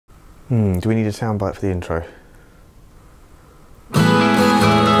Do we need a soundbite for the intro?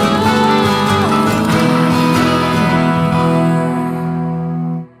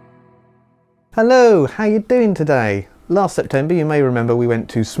 Hello, how you doing today? Last September, you may remember we went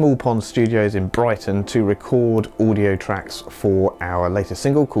to Small Pond Studios in Brighton to record audio tracks for our latest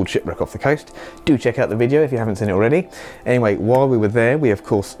single called Shipwreck Off the Coast. Do check out the video if you haven't seen it already. Anyway, while we were there, we of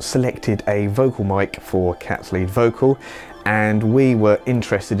course selected a vocal mic for Kat's lead vocal, and we were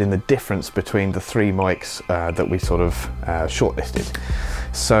interested in the difference between the three mics that we sort of shortlisted.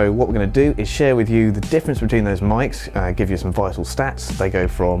 So what we're going to do is share with you the difference between those mics, give you some vital stats. They go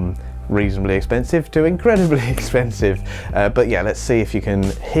from reasonably expensive to incredibly expensive, but yeah, let's see if you can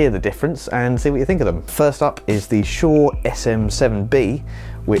hear the difference and see what you think of them. First up is the Shure SM7b,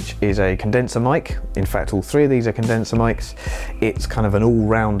 which is a condenser mic. In fact, all three of these are condenser mics. It's kind of an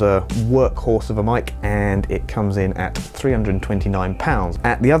all-rounder workhorse of a mic, and it comes in at £329.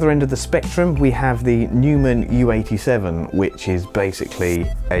 At the other end of the spectrum, we have the Neumann U87, which is basically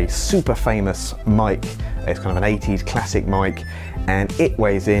a super famous mic. It's kind of an 80s classic mic, and it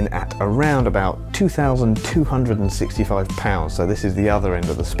weighs in at around about £2,265, so this is the other end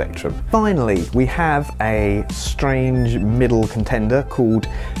of the spectrum. Finally, we have a strange middle contender called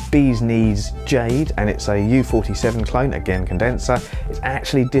BeesNeez Jade, and it's a U87 clone, again condenser. It's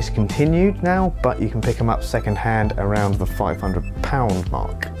actually discontinued now, but you can pick them up second-hand around the £500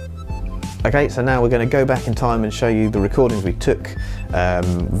 mark. Okay, so now we're going to go back in time and show you the recordings we took,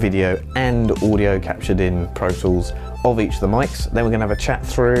 video and audio captured in Pro Tools of each of the mics. Then we're going to have a chat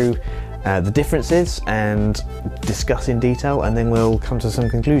through the differences and discuss in detail, and then we'll come to some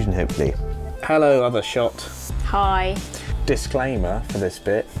conclusion hopefully. Hello other shot. Hi. Disclaimer for this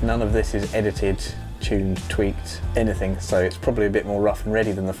bit, none of this is edited, tuned, tweaked, anything, so it's probably a bit more rough and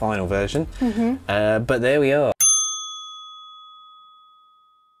ready than the final version. But there we are.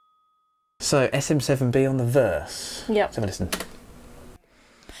 So SM7b on the verse. Yep. Let's have a listen.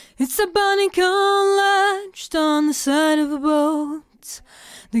 It's a barnacle latched on the side of a boat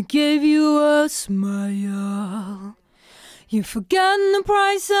that gave you a smile. You've forgotten the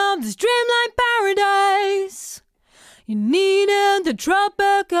price of this dreamlike paradise. You needed the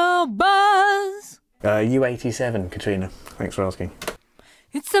tropical buzz. U87, Katrina. Thanks for asking.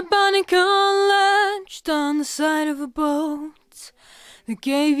 It's a barnacle latched on the side of a boat that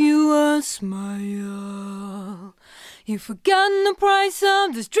gave you a smile. You've forgotten the price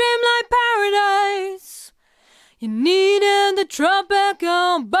of this dreamlike paradise. You needed the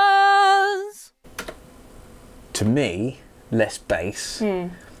tropical buzz. To me, less bass.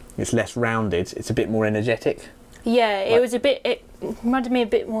 It's less rounded. It's a bit more energetic. Yeah, it was a bit, it reminded me a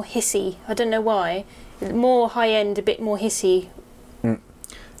bit more hissy. I don't know why. More high end, a bit more hissy.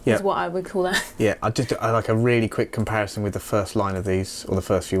 Yeah. Is what I would call that. Yeah, I like a really quick comparison with the first line of these, or the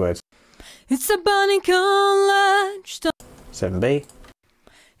first few words. It's a barnacle latched on 7b.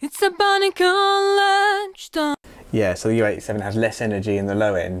 It's a barnacle latched on. Yeah, so the U87 has less energy in the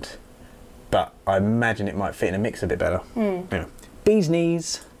low end, but I imagine it might fit in a mix a bit better. Yeah.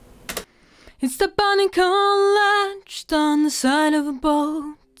 BeesNeez. It's the barnacle latched on the side of a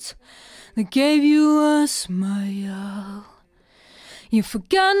boat that gave you a smile. You've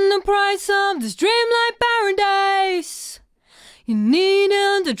forgotten the price of this dreamlike paradise. You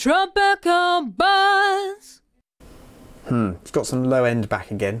needed the tropical buzz. It's got some low end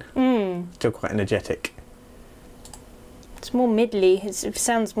back again. Still quite energetic. It's more middly. It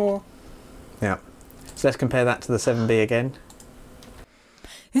sounds more. Yeah. So let's compare that to the 7b again.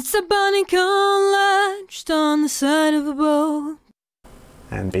 It's a barnacle latched on the side of a boat.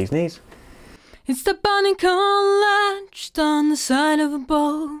 And BeesNeez. It's the barnacle latched on the side of a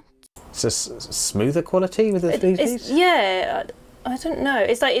boat. It's a smoother quality with the BeesNeez? Yeah, I don't know.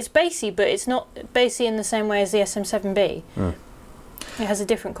 It's like, it's bassy, but it's not bassy in the same way as the SM7b. It has a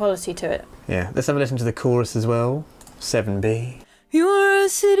different quality to it. Yeah, let's have a listen to the chorus as well. 7b. You're a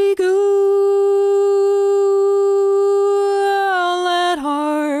city girl at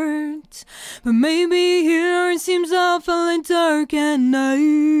heart, but maybe here it seems awfully dark at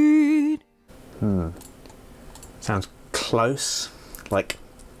night. Sounds close, like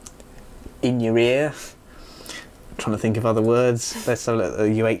in your ear. I'm trying to think of other words. Let's have a look at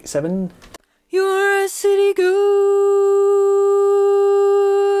the U87. You're a city girl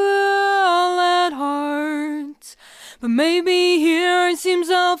at heart, but maybe here it seems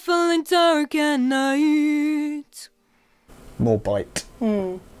awfully dark at night. More bite.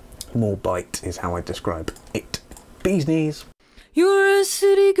 More bite is how I describe it. BeesNeez. You're a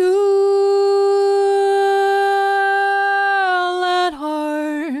city girl at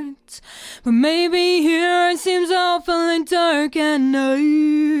heart, but maybe here it seems awfully dark at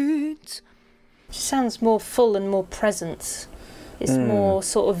night. just sounds more full and more presence. It's more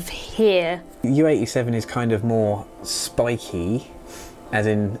sort of here. U87 is kind of more spiky, as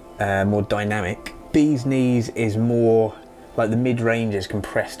in more dynamic. BeesNeez is more like the mid-range is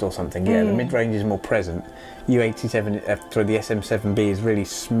compressed or something. Yeah, the mid-range is more present. U87, sorry, the SM7b is really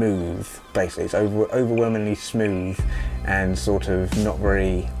smooth, basically. It's overwhelmingly smooth and sort of not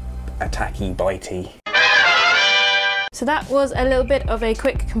very attacky, bitey. So that was a little bit of a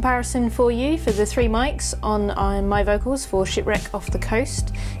quick comparison for you for the 3 mics on my vocals for Shipwreck Off the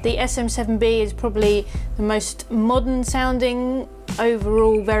Coast. The SM7b is probably the most modern sounding,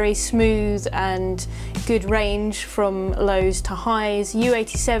 overall very smooth and good range from lows to highs.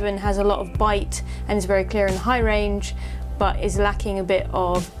 U87 has a lot of bite and is very clear in the high range, but is lacking a bit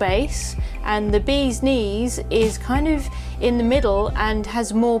of bass. And the BeesNeez is kind of in the middle and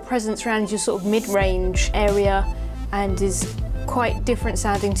has more presence around your sort of mid-range area, and is quite different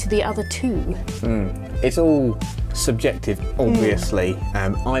sounding to the other 2. It's all subjective, obviously.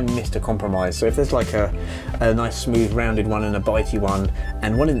 I'm Mr. Compromise, so if there's like a nice smooth rounded one and a bitey one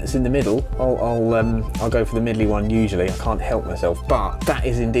and one that's in the middle, I'll go for the middly one usually. I can't help myself, but that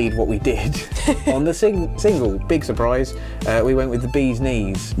is indeed what we did on the single. Big surprise, we went with the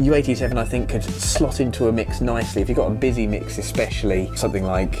BeesNeez. U87 I think could slot into a mix nicely. If you've got a busy mix, especially something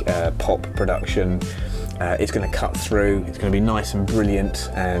like pop production, it's going to cut through, it's going to be nice and brilliant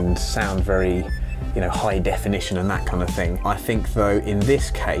and sound very, you know, high definition and that kind of thing. I think though in this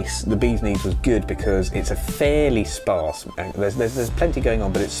case the BeesNeez was good because it's a fairly sparse, there's plenty going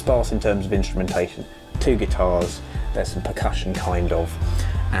on, but it's sparse in terms of instrumentation. 2 guitars, there's some percussion kind of,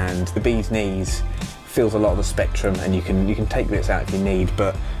 and the BeesNeez fills a lot of the spectrum, and you can take bits out if you need,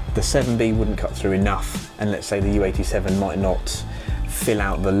 but the 7B wouldn't cut through enough, and let's say the U87 might not fill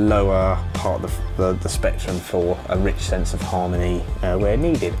out the lower part of the spectrum for a rich sense of harmony where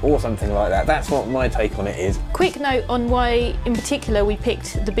needed, or something like that. That's what my take on it is. Quick note on why in particular we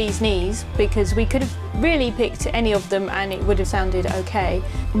picked the BeesNeez, because we could have really picked any of them and it would have sounded okay.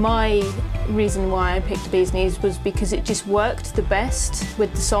 My reason why I picked the BeesNeez was because it just worked the best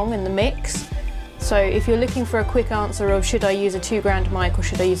with the song and the mix. So if you're looking for a quick answer of should I use a £2 mic or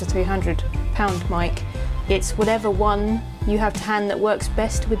should I use a £300 mic, it's whatever one you have to hand that works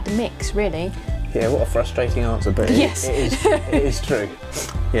best with the mix, really. Yeah, what a frustrating answer, but yes. it is true.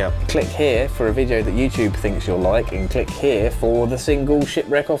 Yeah, click here for a video that YouTube thinks you'll like, and click here for the single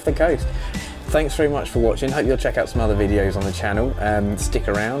Shipwreck Off the Coast. Thanks very much for watching. Hope you'll check out some other videos on the channel. Stick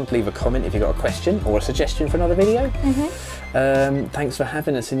around, leave a comment if you've got a question or a suggestion for another video. Thanks for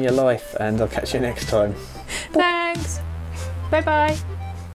having us in your life, and I'll catch you next time. Thanks. Bye bye.